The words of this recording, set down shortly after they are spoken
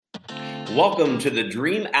Welcome to the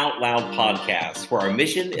Dream Out Loud podcast, where our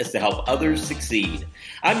mission is to help others succeed.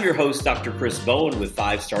 I'm your host, Dr. Chris Bowen with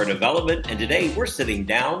 5-Star Development, and today we're sitting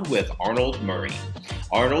down with Arnold Murray.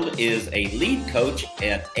 Arnold is a lead coach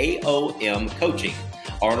at AOM Coaching.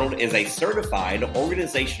 Arnold is a certified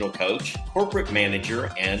organizational coach, corporate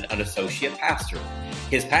manager, and an associate pastor.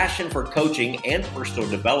 His passion for coaching and personal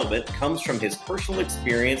development comes from his personal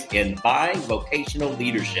experience in bivocational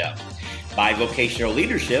leadership. Bivocational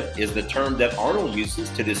leadership is the term that Arnold uses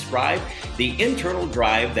to describe the internal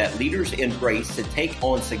drive that leaders embrace to take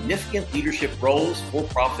on significant leadership roles for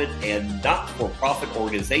profit and not-for-profit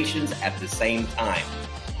organizations at the same time.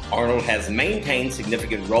 Arnold has maintained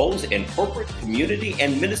significant roles in corporate, community,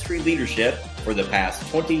 and ministry leadership for the past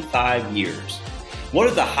 25 years. One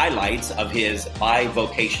of the highlights of his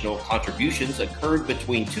bivocational contributions occurred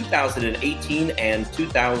between 2018 and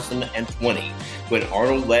 2020, when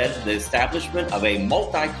Arnold led the establishment of a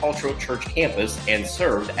multicultural church campus and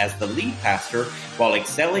served as the lead pastor while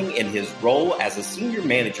excelling in his role as a senior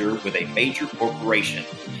manager with a major corporation.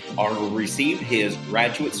 Arnold received his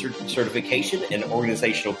graduate certification in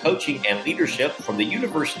organizational coaching and leadership from the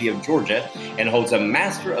University of Georgia and holds a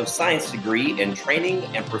Master of Science degree in training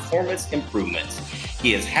and performance improvements.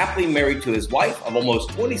 He is happily married to his wife of almost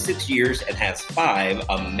 26 years and has 5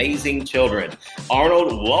 amazing children.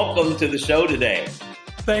 Arnold, welcome to the show today.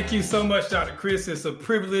 Thank you so much, Dr. Chris. It's a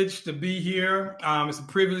privilege to be here. It's a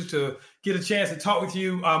privilege to get a chance to talk with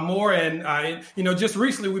you more. And, just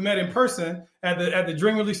recently we met in person at the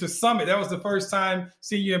Dream Releaser Summit. That was the first time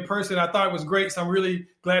seeing you in person. I thought it was great. So I'm really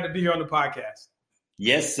glad to be here on the podcast.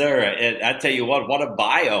 Yes, sir. And I tell you what a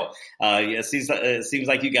bio. It seems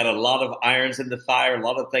like you got a lot of irons in the fire, a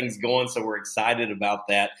lot of things going. So we're excited about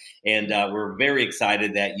that. And we're very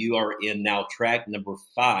excited that you are in now track number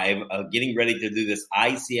 5, getting ready to do this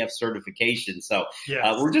ICF certification. So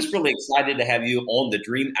yes. We're just really excited to have you on the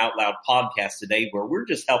Dream Out Loud podcast today, where we're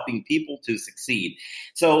just helping people to succeed.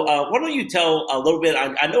 So why don't you tell a little bit?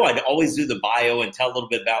 I know I'd always do the bio and tell a little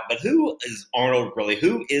bit about, but who is Arnold really?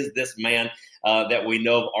 Who is this man that we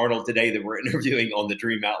know of Arnold today that we're interviewing on the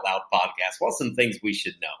Dream Out Loud podcast? What's some things we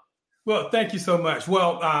should know? Well, thank you so much.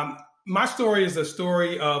 Well, my story is a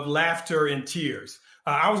story of laughter and tears.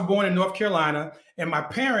 I was born in North Carolina, and my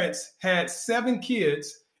parents had 7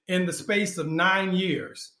 kids in the space of 9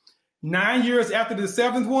 years. 9 years after the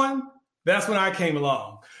 7th one, that's when I came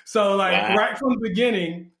along. So wow. Right from the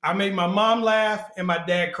beginning, I made my mom laugh and my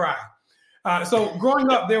dad cry. So growing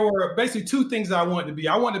up, there were basically 2 things I wanted to be.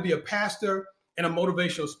 I wanted to be a pastor and a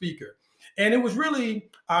motivational speaker. And it was really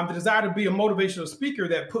the desire to be a motivational speaker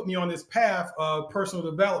that put me on this path of personal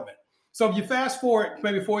development. So if you fast forward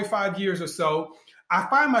maybe 45 years or so, I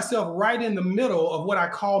find myself right in the middle of what I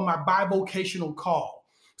call my bivocational call.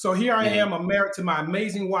 So here I am, I'm married to my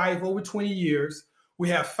amazing wife over 20 years. We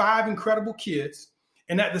have 5 incredible kids.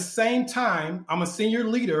 And at the same time, I'm a senior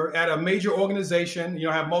leader at a major organization.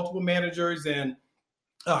 I have multiple managers and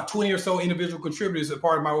 20 or so individual contributors as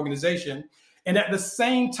part of my organization. And at the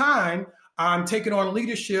same time, I'm taking on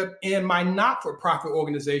leadership in my not-for-profit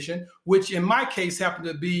organization, which in my case happened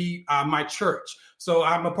to be my church. So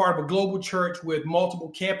I'm a part of a global church with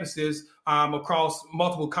multiple campuses across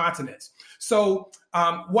multiple continents. So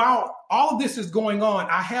while all of this is going on,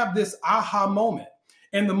 I have this aha moment.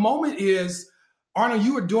 And the moment is, Arnold,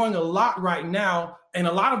 you are doing a lot right now. And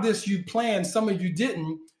a lot of this you planned, some of you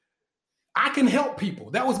didn't. I can help people.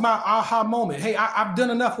 That was my aha moment. Hey, I've done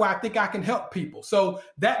enough where I think I can help people. So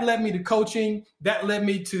that led me to coaching. That led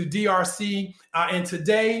me to DRC. And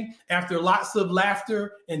today, after lots of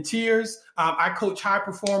laughter and tears, I coach high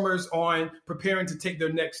performers on preparing to take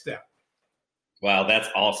their next step. Wow, that's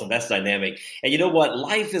awesome. That's dynamic. And you know what?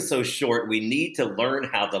 Life is so short. We need to learn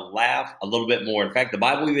how to laugh a little bit more. In fact, the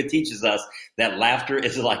Bible even teaches us that laughter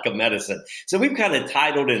is like a medicine. So we've kind of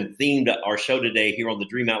titled and themed our show today here on the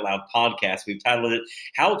Dream Out Loud podcast. We've titled it,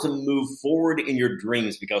 How to Move Forward in Your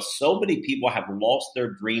Dreams, because so many people have lost their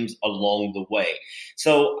dreams along the way.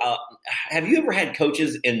 So have you ever had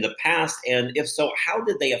coaches in the past? And if so, how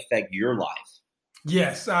did they affect your life?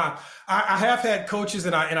 Yes, I have had coaches,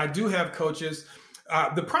 and I do have coaches.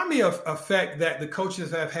 The primary effect that the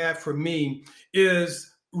coaches have had for me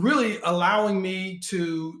is really allowing me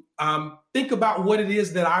to think about what it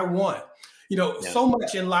is that I want. So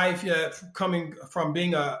much in life, coming from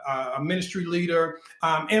being a ministry leader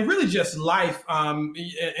and really just life and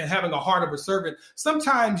having a heart of a servant.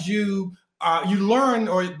 Sometimes you learn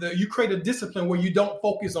or you create a discipline where you don't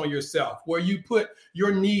focus on yourself, where you put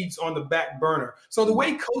your needs on the back burner. So the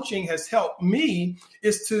way coaching has helped me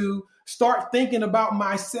is to start thinking about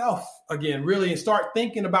myself again, really, and start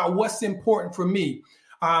thinking about what's important for me.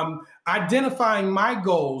 identifying my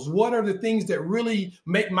goals. What are the things that really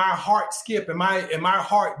make my heart skip and my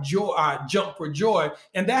heart jump for joy?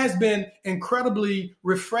 And that has been incredibly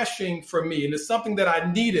refreshing for me. And it's something that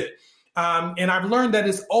I needed. And I've learned that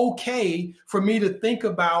it's okay for me to think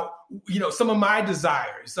about, some of my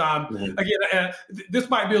desires. Again, this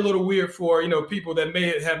might be a little weird for, people that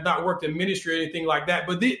may have not worked in ministry or anything like that,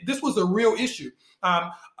 but this was a real issue.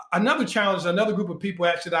 Another challenge, another group of people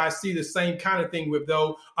actually that I see the same kind of thing with,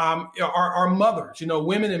 though, are mothers,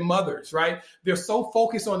 women and mothers, right? They're so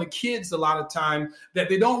focused on the kids a lot of time that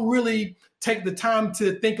they don't really take the time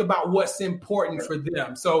to think about what's important for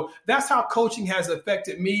them. So that's how coaching has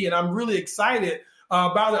affected me. And I'm really excited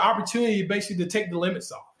about the opportunity basically to take the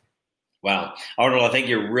limits off. Wow. Arnold, I think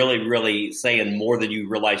you're really, really saying more than you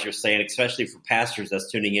realize you're saying, especially for pastors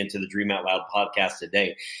that's tuning into the Dream Out Loud podcast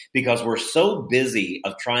today, because we're so busy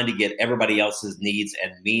of trying to get everybody else's needs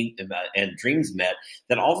and dreams met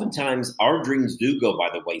that oftentimes our dreams do go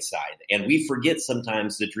by the wayside. And we forget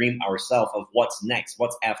sometimes to dream ourselves of what's next,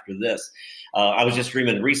 what's after this. I was just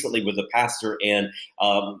dreaming recently with a pastor, and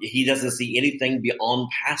he doesn't see anything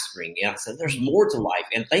beyond pastoring. And I said, there's more to life.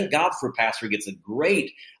 And thank God for pastoring. It's a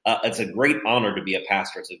great honor to be a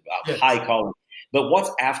pastor. It's a high calling. But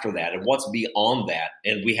what's after that and what's beyond that?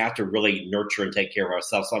 And we have to really nurture and take care of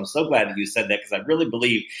ourselves. So I'm so glad that you said that, because I really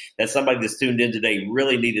believe that somebody that's tuned in today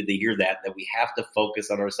really needed to hear that we have to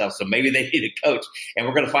focus on ourselves. So maybe they need a coach, and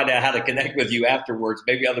we're going to find out how to connect with you afterwards.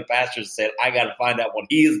 Maybe other pastors said, I got to find out what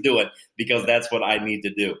he is doing, because that's what I need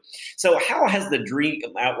to do. So how has the Dream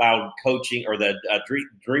Out Loud coaching, or the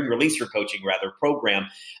Dream Releaser coaching rather, program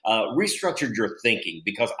restructured your thinking?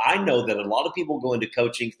 Because I know that a lot of people go into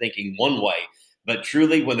coaching thinking one way, but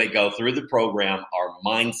truly, when they go through the program, our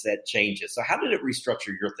mindset changes. So how did it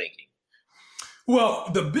restructure your thinking? Well,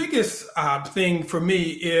 the biggest thing for me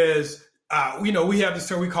is, we have this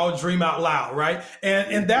term we call Dream Out Loud, right?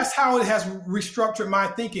 And that's how it has restructured my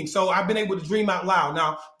thinking. So I've been able to dream out loud.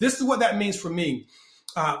 Now, this is what that means for me.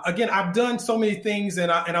 Again, I've done so many things,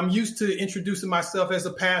 and I'm used to introducing myself as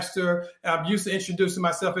a pastor. I'm used to introducing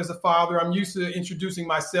myself as a father. I'm used to introducing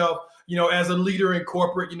myself, as a leader in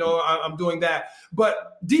corporate. I'm doing that.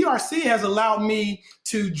 But DRC has allowed me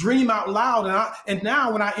to dream out loud. And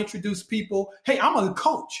now when I introduce people, hey, I'm a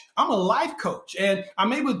coach. I'm a life coach. And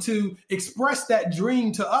I'm able to express that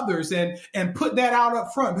dream to others and put that out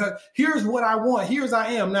up front. Here's what I want. Here's I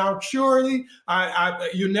am. Now, surely,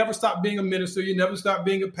 you never stop being a minister. You never stop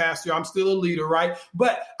being a pastor. I'm still a leader, right?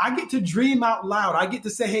 But I get to dream out loud. I get to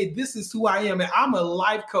say, hey, this is who I am. And I'm a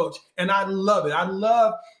life coach. And I love it. I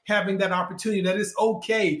love having that opportunity, that it's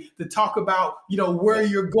okay to talk about, where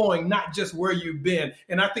you're going, not just where you've been.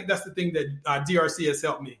 And I think that's the thing that DRC has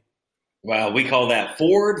helped me. Wow. We call that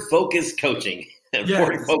forward-focused coaching. Yes.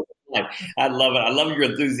 Forward-focused life. I love it. I love your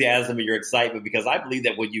enthusiasm and your excitement, because I believe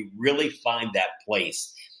that when you really find that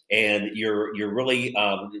place, and you're really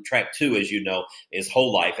track 2, as you know, is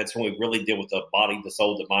whole life. That's when we really deal with the body, the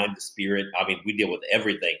soul, the mind, the spirit. I mean, we deal with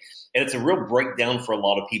everything. And it's a real breakdown for a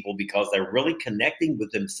lot of people, because they're really connecting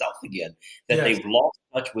with themselves again, that they've lost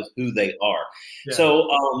touch with who they are. Yeah. So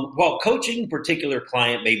coaching particular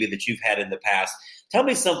client maybe that you've had in the past, tell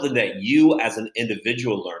me something that you as an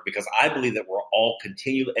individual learned, because I believe that we're all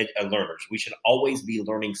continual learners. We should always be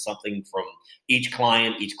learning something from each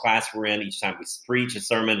client, each class we're in, each time we preach a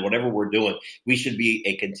sermon, whatever we're doing. We should be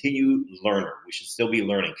a continued learner. We should still be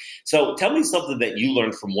learning. So tell me something that you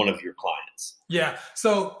learned from one of your clients. Yeah.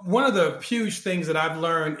 So one of the huge things that I've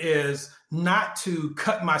learned is not to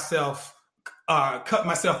cut myself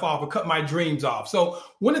off or cut my dreams off. So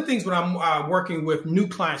one of the things when I'm working with new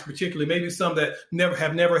clients, particularly maybe some that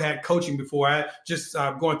have never had coaching before, I just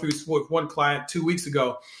going through with one client 2 weeks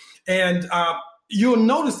ago, and you'll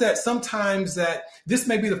notice that sometimes that this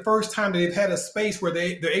may be the first time that they've had a space where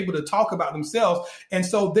they're able to talk about themselves, and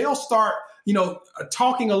so they'll start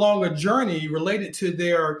talking along a journey related to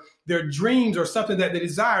their dreams or something that they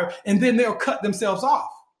desire, and then they'll cut themselves off.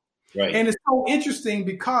 Right. And it's so interesting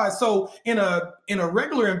because in a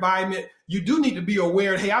regular environment, you do need to be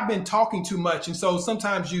aware, hey, I've been talking too much. And so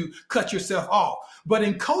sometimes you cut yourself off. But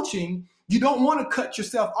in coaching, you don't want to cut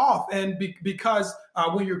yourself off. And because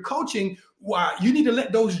when you're coaching, you need to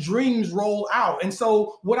let those dreams roll out. And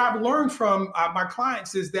so what I've learned from my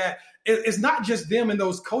clients is that it's not just them in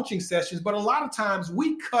those coaching sessions, but a lot of times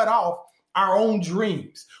we cut off our own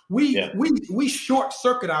dreams. We short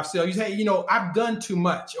circuit ourselves. You say, I've done too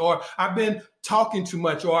much, or I've been talking too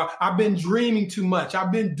much, or I've been dreaming too much.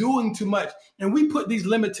 I've been doing too much. And we put these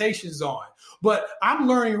limitations on. But I'm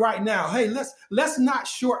learning right now, hey, let's not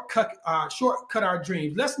shortcut our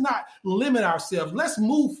dreams. Let's not limit ourselves. Let's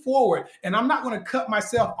move forward. And I'm not going to cut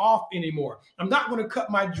myself off anymore. I'm not going to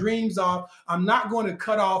cut my dreams off. I'm not going to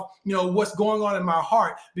cut off, what's going on in my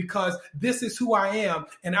heart, because this is who I am.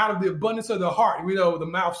 And out of the abundance of the heart, the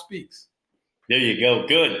mouth speaks. There you go.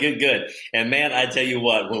 Good. And man, I tell you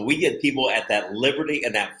what, when we get people at that liberty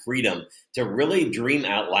and that freedom to really dream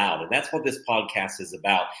out loud, and that's what this podcast is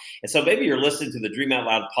about. And so maybe you're listening to the Dream Out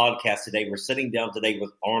Loud podcast today. We're sitting down today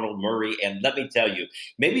with Arnold Murray. And let me tell you,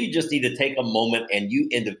 maybe you just need to take a moment and you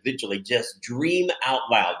individually just dream out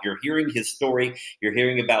loud. You're hearing his story. You're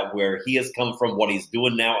hearing about where he has come from, what he's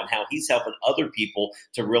doing now, and how he's helping other people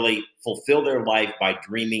to really fulfill their life by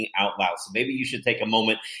dreaming out loud. So maybe you should take a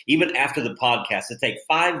moment, even after the podcast, to take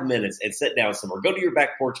 5 minutes and sit down somewhere. Go to your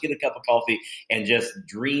back porch, get a cup of coffee, and just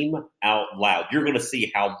dream out loud. You're going to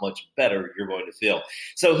see how much better you're going to feel.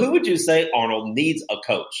 So who would you say, Arnold, needs a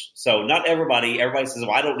coach? So not everybody says,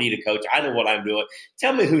 well, I don't need a coach. I know what I'm doing.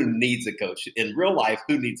 Tell me who needs a coach. In real life,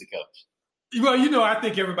 who needs a coach? Well, I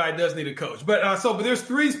think everybody does need a coach. But there's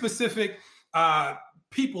three specific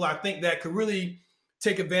people I think that could really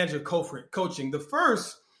take advantage of coaching. The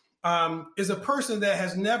first is a person that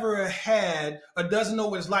has never had or doesn't know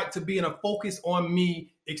what it's like to be in a focus on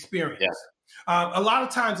me experience. Yeah. A lot of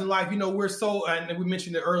times in life, we're so, and we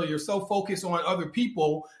mentioned it earlier, so focused on other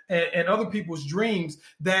people and other people's dreams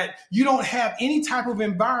that you don't have any type of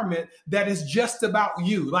environment that is just about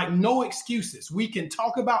you, like no excuses. We can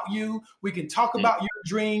talk about you. We can talk about your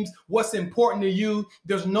dreams, what's important to you.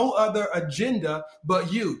 There's no other agenda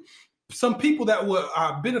but you. Some people that will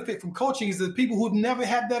benefit from coaching is the people who've never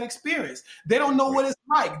had that experience. They don't know what it's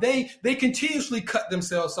like. They continuously cut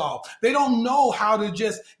themselves off. They don't know how to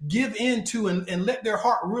just give into and let their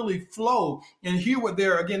heart really flow and hear what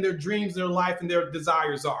their dreams, their life, and their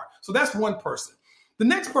desires are. So that's one person. The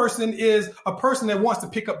next person is a person that wants to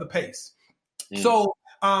pick up the pace. So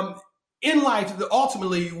in life,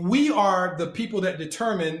 ultimately, we are the people that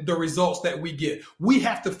determine the results that we get. We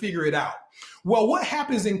have to figure it out. Well, what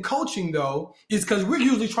happens in coaching, though, is because we're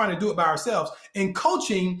usually trying to do it by ourselves. In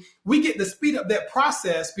coaching, we get to speed up that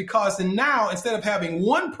process because now, instead of having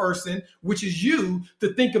one person, which is you,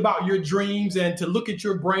 to think about your dreams and to look at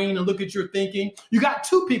your brain and look at your thinking, you got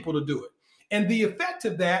two people to do it. And the effect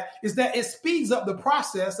of that is that it speeds up the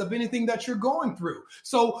process of anything that you're going through.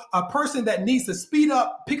 So a person that needs to speed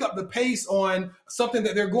up, pick up the pace on something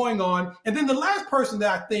that they're going on. And then the last person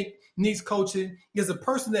that I think needs coaching is a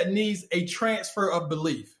person that needs a transfer of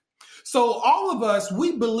belief. So all of us,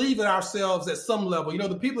 we believe in ourselves at some level.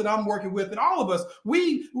 The people that I'm working with and all of us,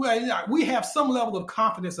 we have some level of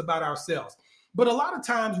confidence about ourselves. But a lot of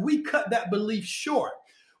times we cut that belief short.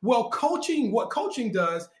 Well, what coaching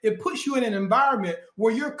does, it puts you in an environment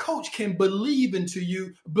where your coach can believe into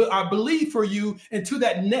you, believe for you into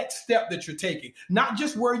that next step that you're taking. Not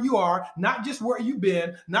just where you are, not just where you've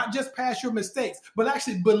been, not just past your mistakes, but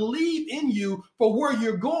actually believe in you for where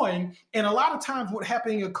you're going. And a lot of times what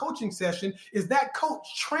happens in a coaching session is that coach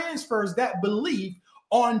transfers that belief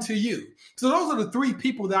onto you. So those are the three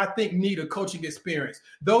people that I think need a coaching experience.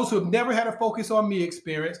 Those who have never had a focus on me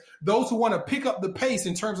experience, those who want to pick up the pace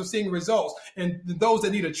in terms of seeing results, and those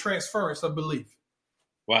that need a transference of belief.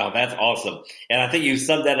 Wow, that's awesome. And I think you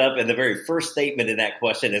summed that up in the very first statement in that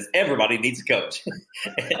question is everybody needs a coach.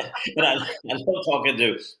 And I love talking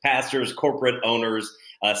to pastors, corporate owners,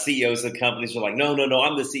 CEOs of companies who are like, no,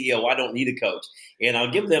 I'm the CEO. I don't need a coach. And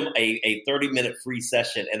I'll give them a 30-minute free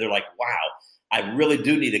session. And they're like, wow, I really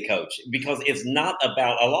do need a coach, because it's not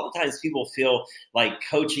about, a lot of times people feel like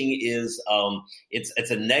coaching is, it's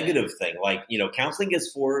a negative thing. Like, counseling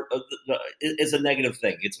is is a negative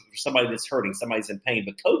thing. It's for somebody that's hurting, somebody's in pain,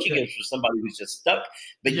 but coaching is for somebody who's just stuck,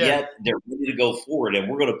 but yet they're ready to go forward, and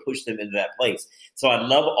we're going to push them into that place. So I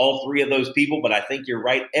love all three of those people, but I think you're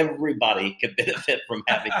right. Everybody could benefit from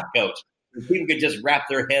having a coach. People could just wrap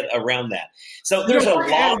their head around that. So there's a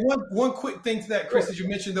lot. One quick thing to that, Chris, as you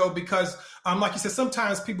mentioned, though, because like you said,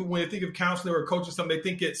 sometimes people, when they think of counselor or coach or something, they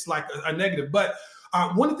think it's like a negative. But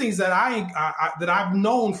one of the things that I've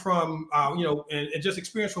known from, and just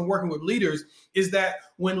experienced from working with leaders is that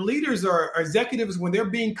when leaders or executives, when they're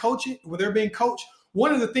being coached,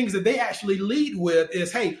 one of the things that they actually lead with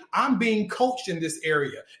is, hey, I'm being coached in this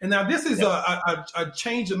area. And now this is a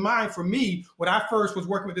change of mind for me when I first was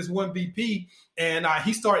working with this one VP, and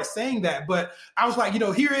he started saying that. But I was like,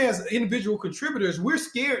 here as individual contributors, we're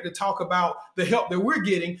scared to talk about the help that we're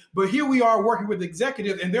getting. But here we are working with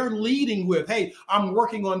executives, and they're leading with, hey, I'm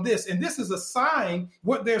working on this. And this is a sign.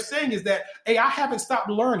 What they're saying is that, hey, I haven't stopped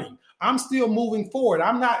learning. I'm still moving forward.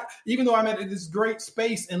 I'm not, even though I'm at this great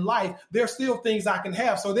space in life, there's still things I can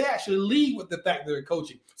have. So they actually lead with the fact that they're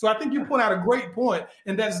coaching. So I think you point out a great point,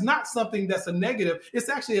 and that's not something that's a negative. It's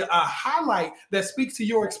actually a highlight that speaks to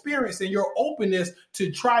your experience and your openness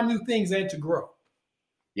to try new things and to grow.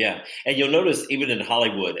 Yeah. And you'll notice even in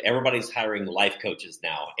Hollywood, everybody's hiring life coaches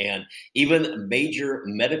now, and even major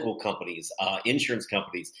medical companies, insurance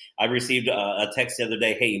companies. I received a text the other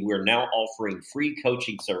day, hey, we're now offering free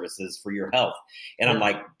coaching services for your health. And I'm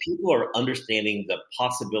like, people are understanding the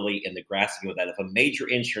possibility and the grasping of that. If a major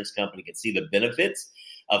insurance company can see the benefits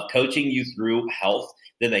of coaching you through health,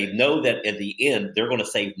 then they know that at the end, they're going to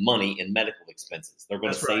save money in medical expenses. They're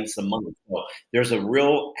going to save some money. So there's a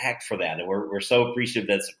real act for that. And we're so appreciative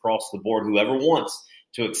that's across the board, whoever wants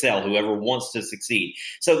to excel, whoever wants to succeed.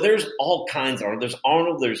 So there's all kinds of, there's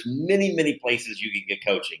Arnold, there's many, many places you can get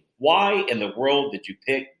coaching. Why in the world did you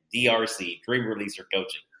pick DRC, Dream Releaser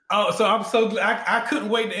Coaching? Oh, so I'm so glad. I couldn't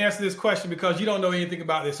wait to answer this question because you don't know anything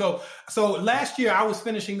about this. So last year I was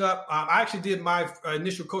finishing up. I actually did my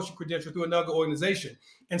initial coaching credential through another organization.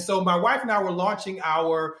 And so my wife and I were launching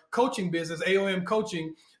our coaching business, AOM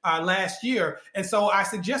Coaching, last year. And so I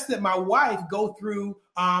suggested my wife go through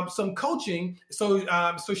some coaching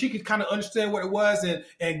so she could kind of understand what it was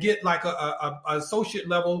and get like a associate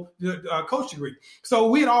level coach degree. So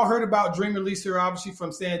we had all heard about Dream Releaser, obviously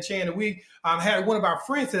from Stan Chan, and we had one of our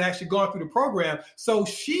friends that actually gone through the program. So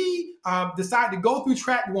she decided to go through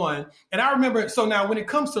track one. And I remember, so now when it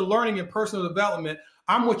comes to learning and personal development,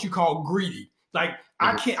 I'm what you call greedy. Like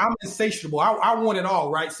I'm insatiable. I want it all,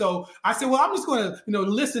 right? So I said, well, I'm just going to,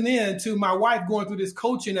 listen in to my wife going through this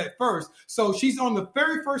coaching at first. So she's on the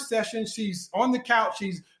very first session. She's on the couch.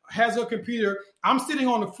 She has her computer. I'm sitting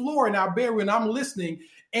on the floor in our bedroom and I'm listening.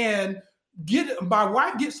 And my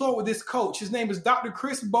wife gets on with this coach. His name is Dr.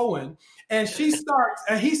 Chris Bowen. And he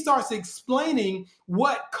starts explaining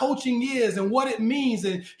what coaching is and what it means.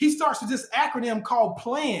 And he starts with this acronym called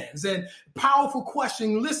PLANS and powerful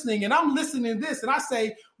question listening. And I'm listening to this and I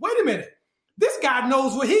say, wait a minute, this guy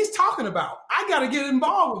knows what he's talking about. I got to get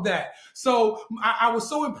involved with that. So I was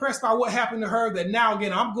so impressed by what happened to her that now,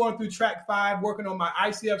 again, I'm going through track 5, working on my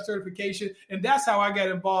ICF certification. And that's how I got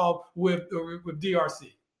involved with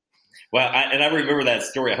DRC. Well, I remember that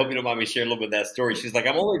story. I hope you don't mind me sharing a little bit of that story. She's like,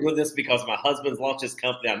 I'm only doing this because my husband's launched his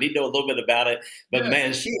company. I need to know a little bit about it. But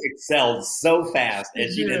man, she excelled so fast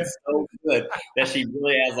and she did so good that she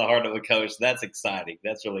really has the heart of a coach. That's exciting.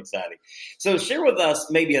 That's really exciting. So share with us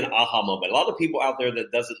maybe an aha moment. A lot of people out there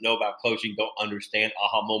that doesn't know about coaching don't understand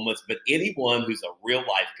aha moments, but anyone who's a real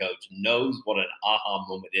life coach knows what an aha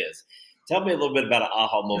moment is. Tell me a little bit about an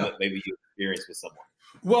aha moment maybe you experienced with someone.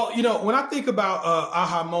 Well, when I think about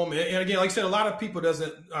aha moment, and again, like I said, a lot of people they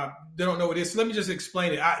don't know what it is. So let me just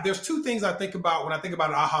explain it. There's 2 things I think about when I think about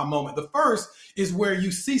an aha moment. The first is where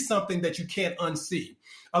you see something that you can't unsee.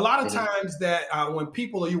 A lot of times that when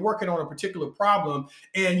you're working on a particular problem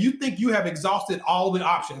and you think you have exhausted all the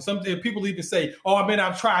options. Some people even say, oh,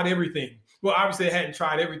 I've tried everything. Well, obviously they hadn't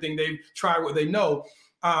tried everything. They've tried what they know.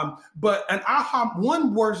 But an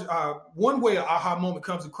one way an aha moment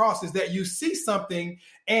comes across is that you see something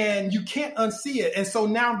and you can't unsee it. And so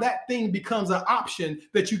now that thing becomes an option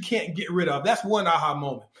that you can't get rid of. That's one aha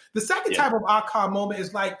moment. The second type of aha moment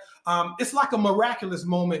is like, it's like a miraculous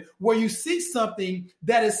moment where you see something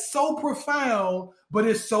that is so profound, but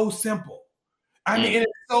it's so simple. And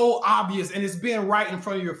it's so obvious and it's being right in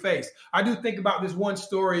front of your face. I do think about this one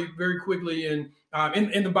story very quickly in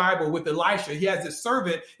the Bible with Elisha. He has this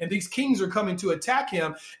servant and these kings are coming to attack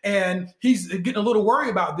him and he's getting a little worried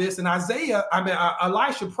about this. And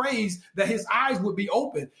Elisha prays that his eyes would be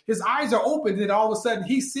open. His eyes are open and all of a sudden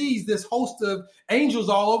he sees this host of angels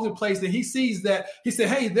all over the place and he sees that he said,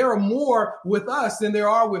 hey, there are more with us than there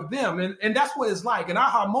are with them. And that's what it's like. An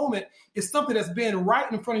aha moment is something that's been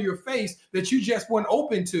right in front of your face that you just weren't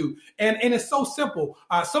open to. And it's so simple.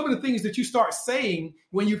 Some of the things that you start saying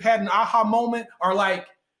when you've had an aha moment are like,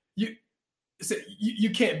 you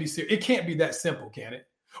can't be serious. It can't be that simple, can it?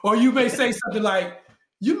 Or you may say something like,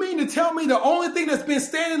 you mean to tell me the only thing that's been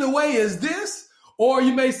standing in the way is this? Or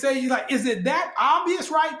you may say, like, is it that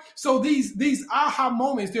obvious, right? So these aha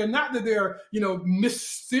moments, they're not that they're,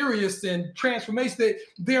 mysterious and transformation.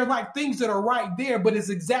 They're like things that are right there, but it's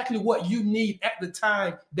exactly what you need at the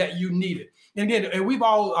time that you need it. And we've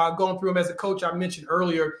all gone through them. As a coach, I mentioned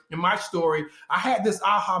earlier in my story, I had this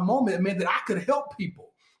aha moment that meant that I could help people.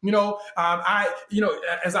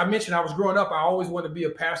 As I mentioned, I was growing up, I always wanted to be a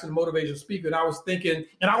pastor and motivational speaker. And I was thinking,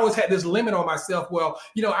 and I always had this limit on myself. Well,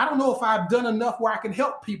 I don't know if I've done enough where I can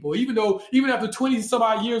help people, even after 20 some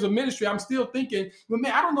odd years of ministry, I'm still thinking, well,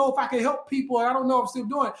 man, I don't know if I can help people. And I don't know if I'm still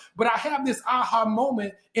doing it. But I have this aha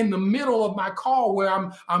moment in the middle of my call where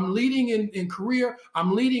I'm leading in career,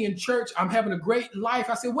 I'm leading in church, I'm having a great life.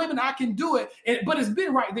 I said, wait a minute, I can do it. But it's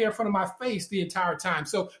been right there in front of my face the entire time.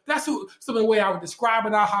 So that's some of the way I would describe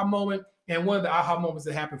an aha moment, and one of the aha moments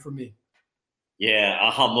that happened for me. Yeah,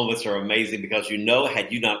 aha moments are amazing because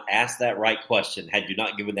had you not asked that right question, had you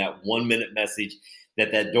not given that 1 minute message,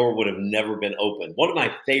 that door would have never been open. One of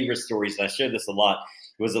my favorite stories, and I share this a lot,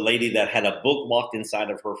 was a lady that had a book locked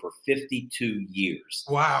inside of her for 52 years.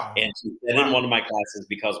 Wow. And she said in one of my classes,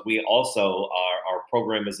 because we also, our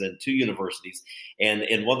program is in 2 universities. And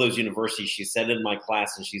in one of those universities, she said in my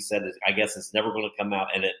class, and she said, I guess it's never going to come out.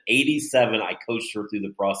 And at 87, I coached her through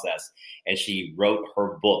the process, and she wrote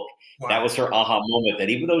her book. Wow. That was her aha moment, that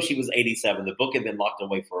even though she was 87, the book had been locked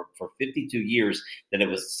away for 52 years, that it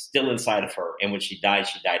was still inside of her. And when she died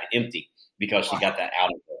empty because she got that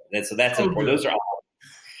out of her. And so that's important. Good. Those are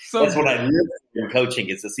That's what I live in coaching,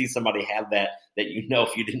 is to see somebody have that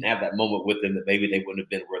if you didn't have that moment with them, that maybe they wouldn't have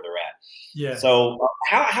been where they're at. Yeah. So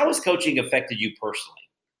how has coaching affected you personally?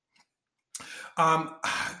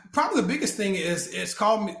 Probably the biggest thing is it's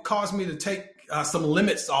caused me to take some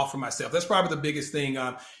limits off for myself. That's probably the biggest thing.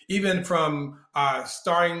 Even from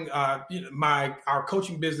starting our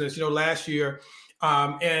coaching business, last year,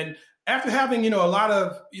 and after having a lot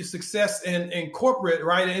of success in corporate,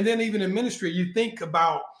 right, and then even in ministry, you think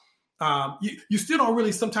about you still don't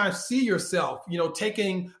really sometimes see yourself,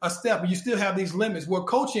 taking a step. You still have these limits. Where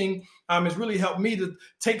coaching has really helped me to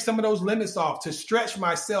take some of those limits off, to stretch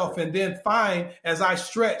myself, and then find, as I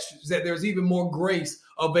stretch, that there's even more grace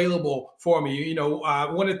available for me.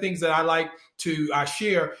 One of the things that I like to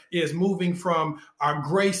share is moving from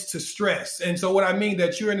grace to stress. And so what I mean,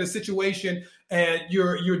 that you're in a situation and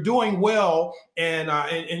you're doing well and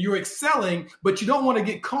you're excelling, but you don't want to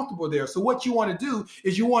get comfortable there. So what you want to do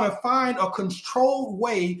is you want to find a controlled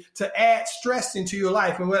way to add stress into your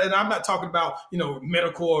life. And I'm not talking about,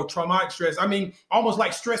 medical or traumatic stress. I mean, almost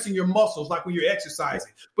like stressing your muscles, like when you're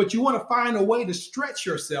exercising. But you want to find a way to stretch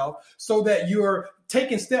yourself so that you're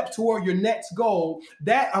taking steps toward your next goal.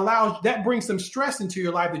 That brings some stress into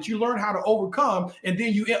your life that you learn how to overcome. And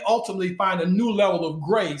then you ultimately find a new level of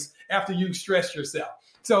grace after you stress yourself.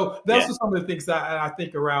 So those are some of the things that I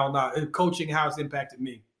think around coaching, how it's impacted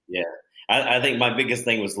me. Yeah. I think my biggest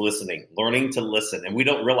thing was listening, learning to listen. And we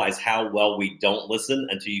don't realize how well we don't listen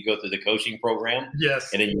until you go through the coaching program.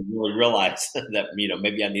 Yes. And then you really realize that,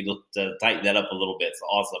 maybe I need to tighten that up a little bit. It's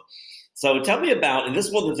awesome. So tell me about, and this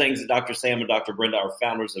is one of the things that Dr. Sam and Dr. Brenda, our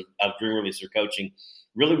founders of Dream Releaser Coaching,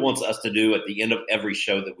 really wants us to do at the end of every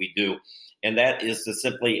show that we do. And that is to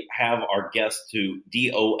simply have our guests to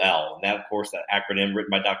DOL. And that, of course, that acronym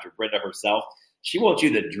written by Dr. Brenda herself. She wants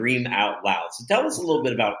you to dream out loud. So tell us a little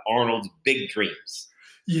bit about Arnold's big dreams.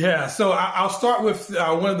 Yeah, so I'll start with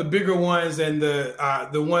one of the bigger ones and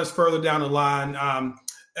the ones further down the line.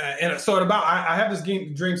 And so I have this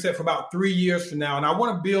dream set for about 3 years from now, and I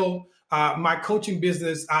want to build my coaching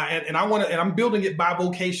business, and I'm building it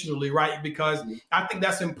bivocationally, right? Because I think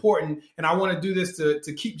that's important, and I want to do this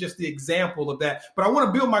to keep just the example of that. But I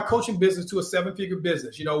want to build my coaching business to a 7-figure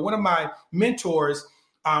business. One of my mentors,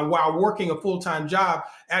 while working a full-time job,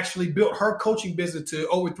 actually built her coaching business to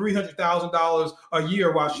over $300,000 a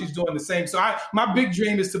year while she's doing the same. So my big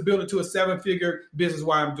dream is to build it to a 7-figure business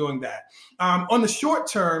while I'm doing that. On the short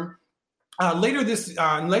term, later this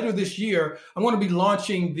year, I'm going to be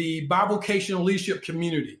launching the bivocational leadership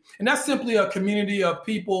community. And that's simply a community of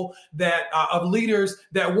people of leaders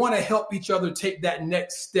that want to help each other take that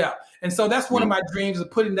next step. And so that's one of my dreams, of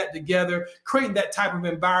putting that together, creating that type of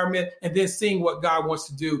environment, and then seeing what God wants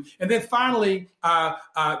to do. And then finally,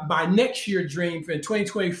 my next year dream in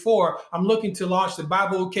 2024, I'm looking to launch the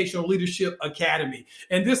Bivocational Leadership Academy.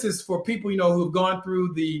 And this is for people, who have gone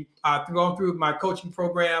through my coaching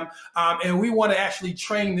program. And we want to actually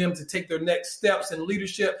train them to take their next steps in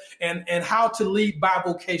leadership and how to lead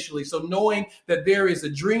bivocationally. So knowing that there is a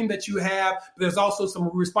dream that you have, but there's also some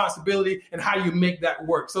responsibility and how you make that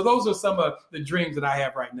work. So those are some of the dreams that I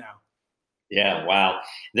have right now. Yeah, wow.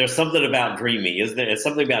 There's something about dreaming, isn't there? It's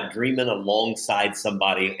something about dreaming alongside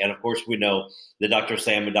somebody. And of course, we know that Dr.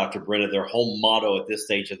 Sam and Dr. Brenna, their whole motto at this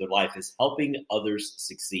stage of their life is helping others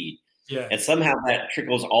succeed. Yeah. And somehow that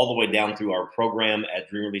trickles all the way down through our program at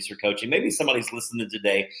Dream Releaser Coaching. Maybe somebody's listening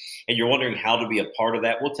today and you're wondering how to be a part of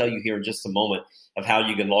that. We'll tell you here in just a moment of how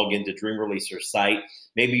you can log into Dream Releaser's site.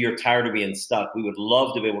 Maybe you're tired of being stuck. We would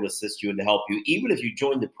love to be able to assist you and to help you. Even if you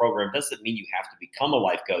join the program, doesn't mean you have to become a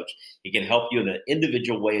life coach. It can help you in an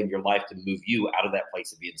individual way in your life to move you out of that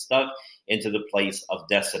place of being stuck into the place of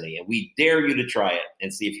destiny. And we dare you to try it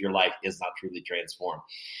and see if your life is not truly transformed.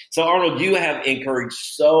 So, Arnold, you have encouraged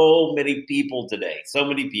so many people today, so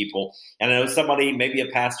many people. And I know somebody, maybe a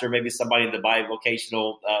pastor, maybe somebody in the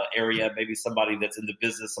bivocational area, maybe somebody that's in the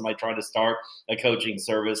business, somebody trying to start a coaching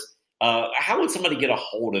service. How would somebody get a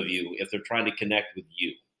hold of you if they're trying to connect with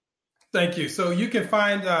you? Thank you. So you can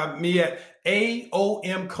find me at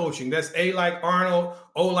AOM Coaching. That's A like Arnold,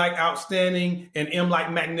 O like Outstanding, and M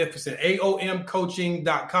like Magnificent.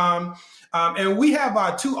 AOMcoaching.com. And we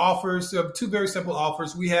have two offers, two very simple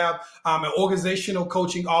offers. We have an organizational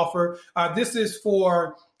coaching offer. This is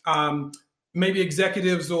for maybe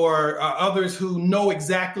executives or others who know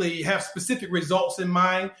exactly, have specific results in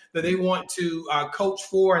mind that they want to coach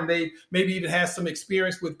for, and they maybe even have some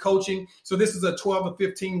experience with coaching. So this is a 12 or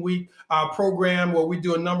 15 week program where we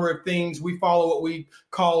do a number of things. We follow what we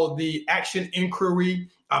call the action inquiry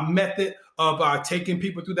method of taking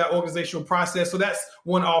people through that organizational process. So that's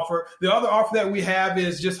one offer. The other offer that we have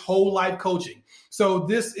is just whole life coaching. So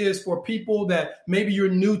this is for people that maybe you're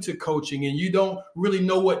new to coaching and you don't really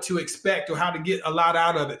know what to expect or how to get a lot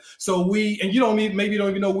out of it. So maybe you don't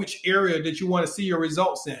even know which area that you want to see your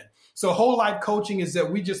results in. So whole life coaching is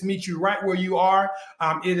that we just meet you right where you are.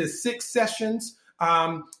 It is 6 sessions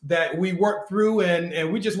that we work through,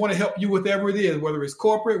 and we just want to help you with whatever it is, whether it's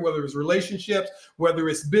corporate, whether it's relationships, whether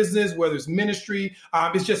it's business, whether it's ministry.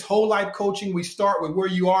 It's just whole life coaching. We start with where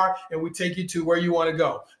you are and we take you to where you want to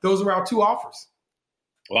go. Those are our 2 offers.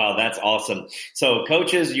 Wow, that's awesome. So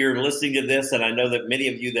coaches, you're listening to this, and I know that many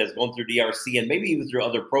of you that's gone through DRC and maybe even through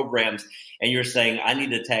other programs, and you're saying, I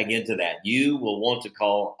need to tag into that. You will want to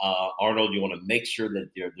call Arnold. You want to make sure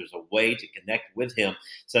that there's a way to connect with him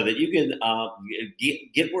so that you can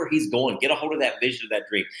get where he's going, get a hold of that vision, of that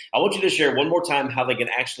dream. I want you to share one more time how they can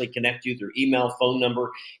actually connect you through email, phone number,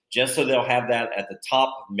 just so they'll have that at the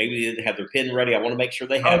top. Maybe they didn't have their pen ready. I want to make sure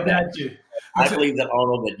they have that. I believe that,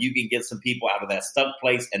 Arnold, that you can get some people out of that stuck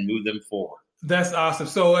place and move them forward. That's awesome.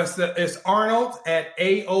 So it's Arnold at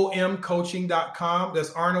AOMcoaching.com.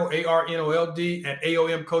 That's Arnold, ARNOLD at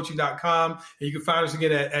AOMcoaching.com. And you can find us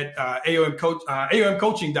again at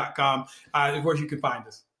AOMcoaching.com, where you can find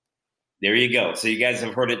us. There you go. So you guys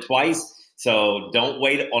have heard it twice. So don't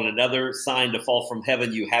wait on another sign to fall from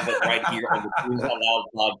heaven. You have it right here on the Dream Out Loud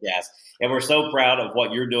podcast. And we're so proud of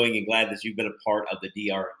what you're doing and glad that you've been a part of the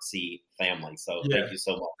DRC family. So Thank you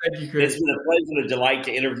so much. Thank you, Chris. It's been a pleasure and a delight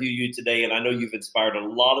to interview you today. And I know you've inspired a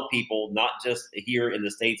lot of people, not just here in the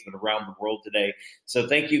States, but around the world today. So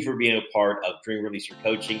thank you for being a part of Dream Releaser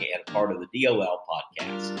Coaching and a part of the DOL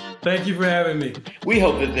podcast. Thank you for having me. We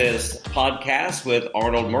hope that this podcast with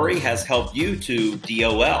Arnold Murray has helped you to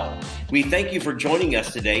DOL. We thank you for joining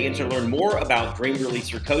us today, and to learn more about Dream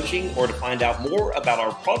Releaser Coaching or to find out more about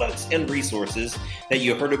our products and resources that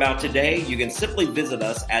you heard about today, you can simply visit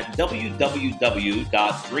us at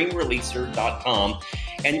www.dreamreleaser.com,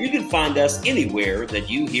 and you can find us anywhere that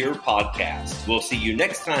you hear podcasts. We'll see you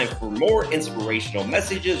next time for more inspirational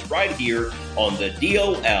messages right here on the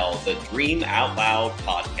DOL, the Dream Out Loud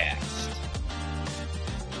podcast.